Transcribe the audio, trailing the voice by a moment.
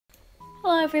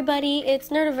Hello everybody, it's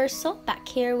Nerdiversal back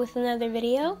here with another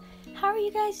video. How are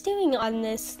you guys doing on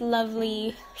this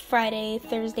lovely Friday,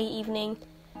 Thursday evening?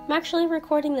 I'm actually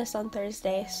recording this on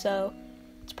Thursday, so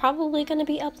it's probably going to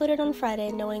be uploaded on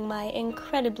Friday knowing my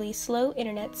incredibly slow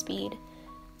internet speed.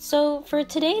 So for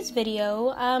today's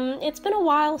video, it's been a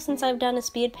while since I've done a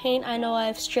speed paint. I know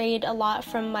I've strayed a lot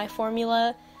from my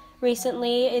formula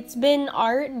recently. It's been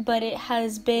art, but it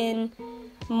has been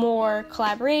more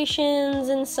collaborations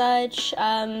and such.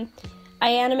 I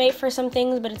animate for some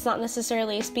things, but it's not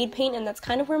necessarily a speed paint, and that's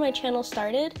kind of where my channel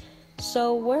started.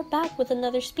 So we're back with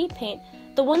another speed paint.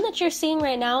 The one that you're seeing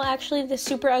right now, actually, the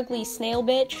super ugly snail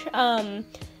bitch,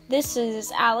 this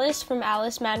is Alice from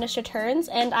Alice Madness Returns,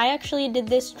 and I actually did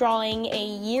this drawing a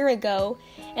year ago,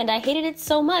 and I hated it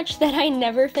so much that I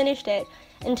never finished it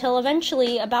until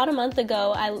eventually, about a month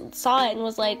ago, I saw it and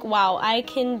was like, wow, I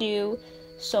can do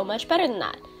so much better than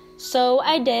that. So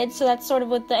I did, so that's sort of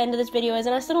what the end of this video is,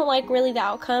 and I still don't like really the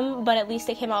outcome, but at least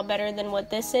it came out better than what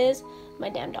this is. My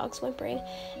damn dog's whimpering.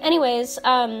 Anyways,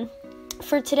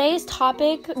 for today's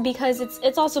topic, because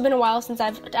it's also been a while since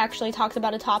I've actually talked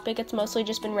about a topic, it's mostly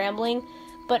just been rambling,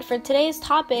 but for today's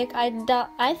topic, I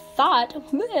thought,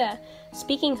 bleh,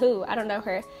 speaking who, I don't know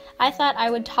her, I thought I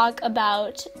would talk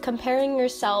about comparing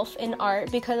yourself in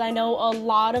art, because I know a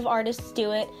lot of artists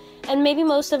do it, and maybe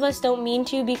most of us don't mean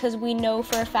to, because we know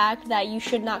for a fact that you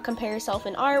should not compare yourself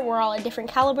in art. We're all at different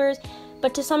calibers,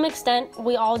 but to some extent,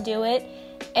 we all do it,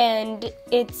 and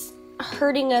it's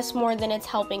hurting us more than it's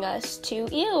helping us to.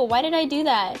 Ew, why did I do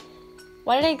that?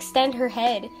 Why did I extend her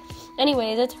head?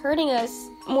 Anyways, it's hurting us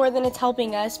more than it's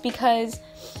helping us, because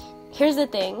here's the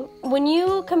thing. When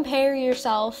you compare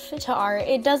yourself to art,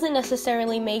 it doesn't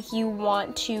necessarily make you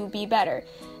want to be better.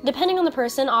 Depending on the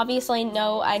person, obviously,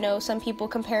 I know some people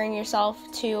comparing yourself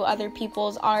to other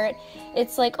people's art,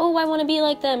 it's like, oh, I want to be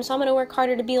like them, so I'm going to work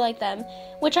harder to be like them,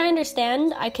 which I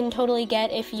understand. I can totally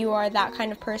get if you are that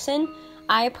kind of person.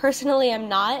 I personally am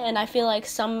not, and I feel like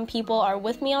some people are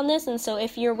with me on this, and so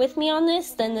if you're with me on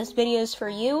this, then this video is for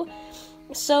you.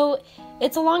 So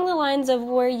it's along the lines of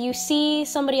where you see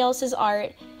somebody else's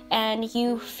art and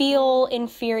you feel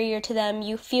inferior to them,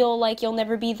 you feel like you'll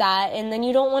never be that, and then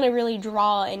you don't want to really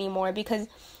draw anymore because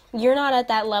you're not at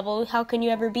that level. How can you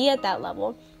ever be at that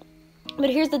level? But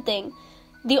here's the thing.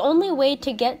 The only way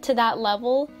to get to that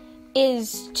level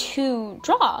is to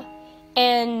draw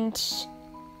and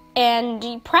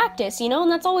practice,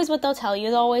 and that's always what they'll tell you.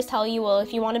 They'll always tell you, well,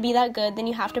 if you want to be that good, then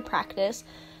you have to practice.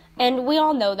 And we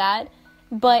all know that.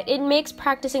 But it makes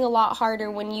practicing a lot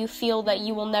harder when you feel that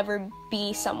you will never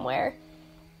be somewhere.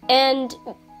 And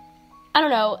I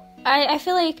don't know, I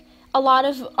feel like a lot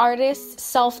of artists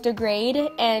self-degrade,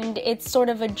 and it's sort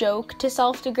of a joke to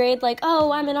self-degrade, like,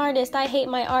 oh, I'm an artist, I hate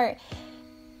my art.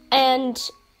 And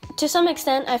to some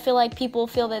extent, I feel like people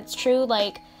feel that's true.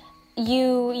 Like,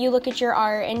 you look at your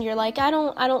art and you're like, I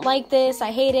don't like this,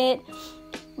 I hate it.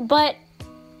 But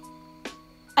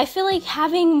I feel like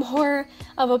having more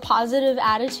of a positive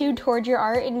attitude toward your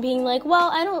art and being like, well,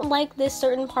 I don't like this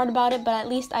certain part about it, but at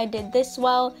least I did this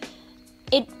well,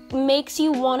 it makes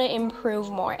you want to improve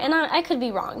more. And I could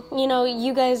be wrong.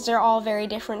 You guys are all very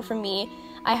different from me.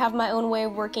 I have my own way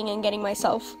of working and getting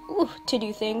myself to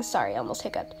do things. Sorry, I almost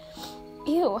hiccuped.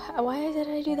 Ew, why did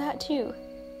I do that too?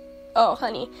 Oh,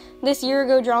 honey, this year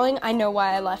ago drawing, I know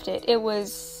why I left it. It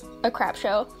was a crap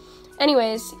show.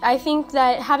 Anyways, I think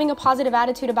that having a positive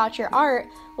attitude about your art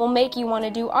will make you want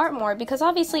to do art more, because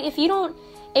obviously if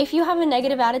you have a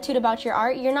negative attitude about your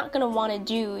art, you're not going to want to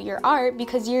do your art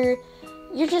because you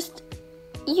just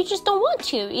don't want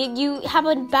to. You have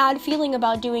a bad feeling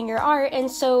about doing your art,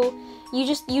 and so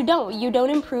you don't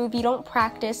improve, you don't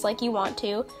practice like you want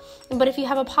to. But if you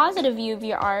have a positive view of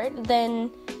your art, then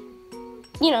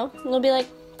you'll be like,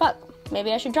 fuck,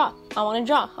 maybe I should draw. I want to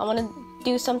draw. I want to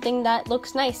do something that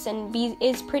looks nice and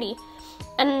is pretty.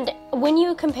 And when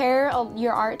you compare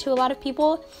your art to a lot of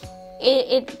people,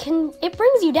 it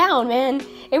brings you down, man.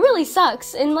 It really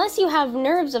sucks. Unless you have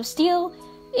nerves of steel,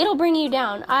 it'll bring you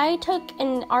down. I took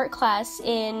an art class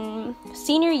in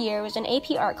senior year. It was an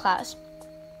AP art class,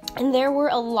 and there were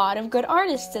a lot of good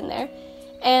artists in there,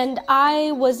 and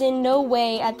I was in no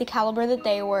way at the caliber that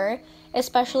they were,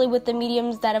 especially with the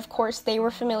mediums that, of course, they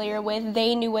were familiar with.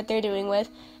 They knew what they're doing with.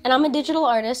 And I'm a digital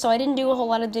artist, so I didn't do a whole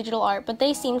lot of digital art, but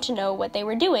they seemed to know what they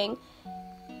were doing.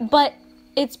 But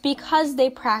it's because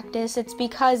they practice, it's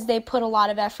because they put a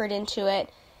lot of effort into it.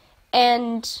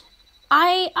 And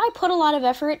I put a lot of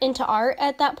effort into art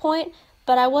at that point,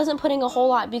 but I wasn't putting a whole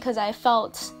lot because I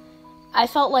felt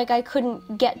like I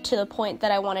couldn't get to the point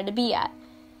that I wanted to be at.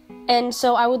 And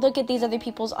so I would look at these other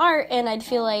people's art and I'd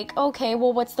feel like, okay,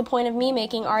 well, what's the point of me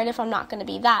making art if I'm not going to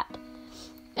be that?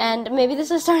 And maybe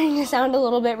this is starting to sound a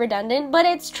little bit redundant, but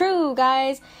it's true,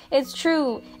 guys. It's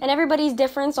true. And everybody's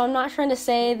different, so I'm not trying to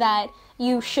say that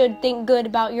you should think good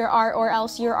about your art or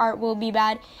else your art will be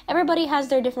bad. Everybody has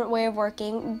their different way of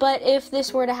working, but if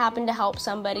this were to happen to help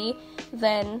somebody,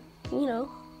 then, you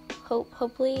know,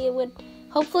 hopefully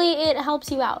it helps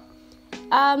you out.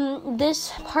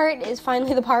 This part is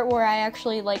finally the part where I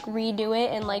actually, like, redo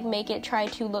it and, like, make it try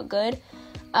to look good.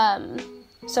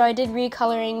 So I did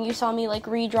recoloring. You saw me, like,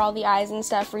 redraw the eyes and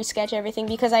stuff, resketch everything,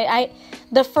 because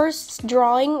the first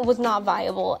drawing was not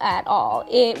viable at all.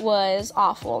 It was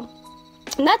awful.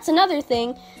 And that's another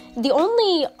thing. The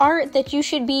only art that you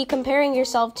should be comparing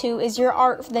yourself to is your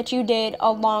art that you did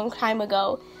a long time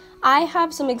ago. I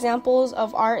have some examples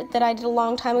of art that I did a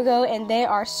long time ago, and they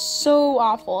are so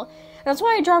awful. That's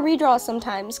why I redraw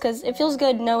sometimes, because it feels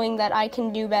good knowing that I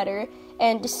can do better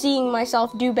and seeing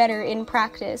myself do better in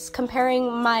practice,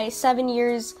 comparing my 7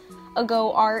 years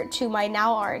ago art to my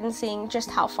now art and seeing just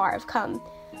how far I've come.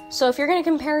 So if you're going to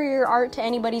compare your art to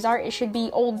anybody's art, it should be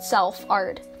old self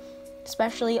art,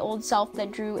 especially old self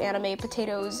that drew anime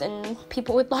potatoes and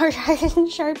people with large eyes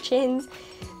and sharp chins.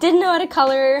 Didn't know how to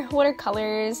color. What are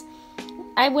colors?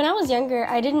 When I was younger,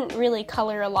 I didn't really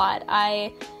color a lot.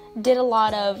 I did a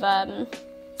lot of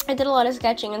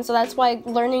sketching, and so that's why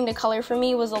learning to color for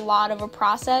me was a lot of a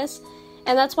process.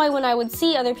 And that's why when I would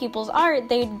see other people's art,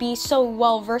 they'd be so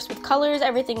well versed with colors,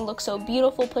 everything looked so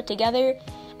beautiful put together,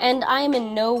 and I am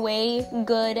in no way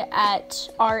good at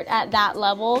art at that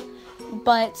level,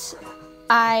 but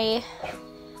I've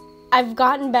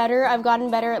gotten better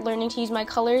at learning to use my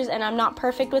colors, and I'm not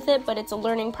perfect with it, but it's a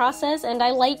learning process, and I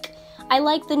like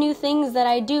the new things that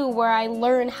I do where I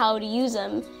learn how to use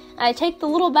them. I take the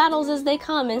little battles as they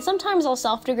come, and sometimes I'll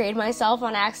self-degrade myself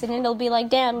on accident. It'll be like,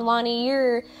 damn, Lonnie,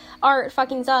 your art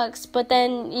fucking sucks, but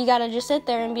then you gotta just sit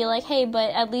there and be like, hey,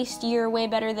 but at least you're way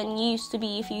better than you used to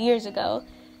be a few years ago.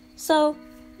 So,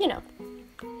 you know,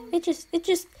 it's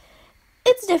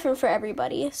different for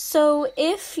everybody. So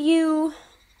if you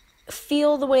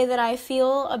feel the way that I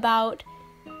feel about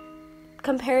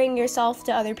comparing yourself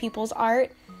to other people's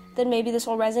art, then maybe this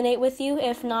will resonate with you.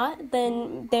 If not,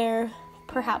 then there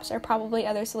perhaps are probably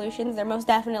other solutions. There most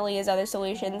definitely is other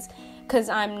solutions, because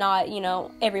I'm not, you know,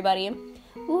 everybody.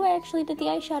 Ooh, I actually did the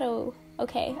eyeshadow.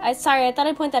 Okay, I thought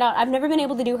I'd point that out. I've never been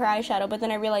able to do her eyeshadow, but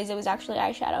then I realized it was actually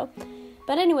eyeshadow.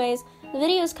 But anyways, the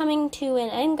video is coming to an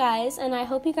end, guys, and I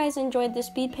hope you guys enjoyed the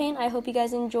speed paint. I hope you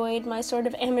guys enjoyed my sort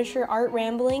of amateur art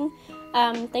rambling.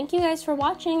 Thank you guys for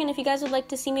watching, and if you guys would like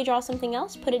to see me draw something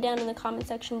else, put it down in the comment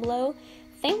section below.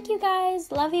 Thank you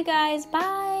guys. Love you guys.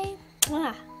 Bye.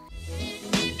 Mwah.